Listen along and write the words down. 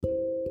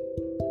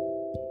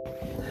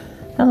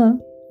Hello,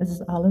 this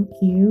is Olive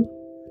Q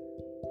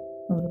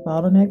of the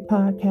Bottleneck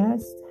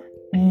Podcast,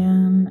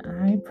 and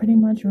I pretty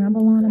much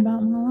ramble on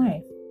about my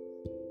life.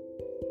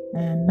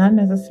 And not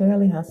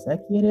necessarily how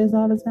sucky it is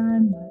all the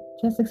time, but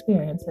just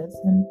experiences.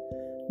 And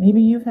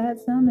maybe you've had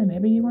some, and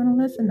maybe you want to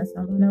listen to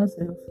someone else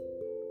who's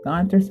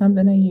gone through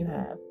something that you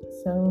have.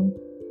 So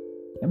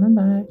come on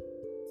by,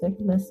 take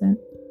a listen,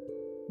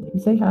 maybe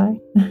say hi.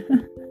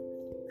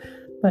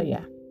 But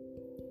yeah.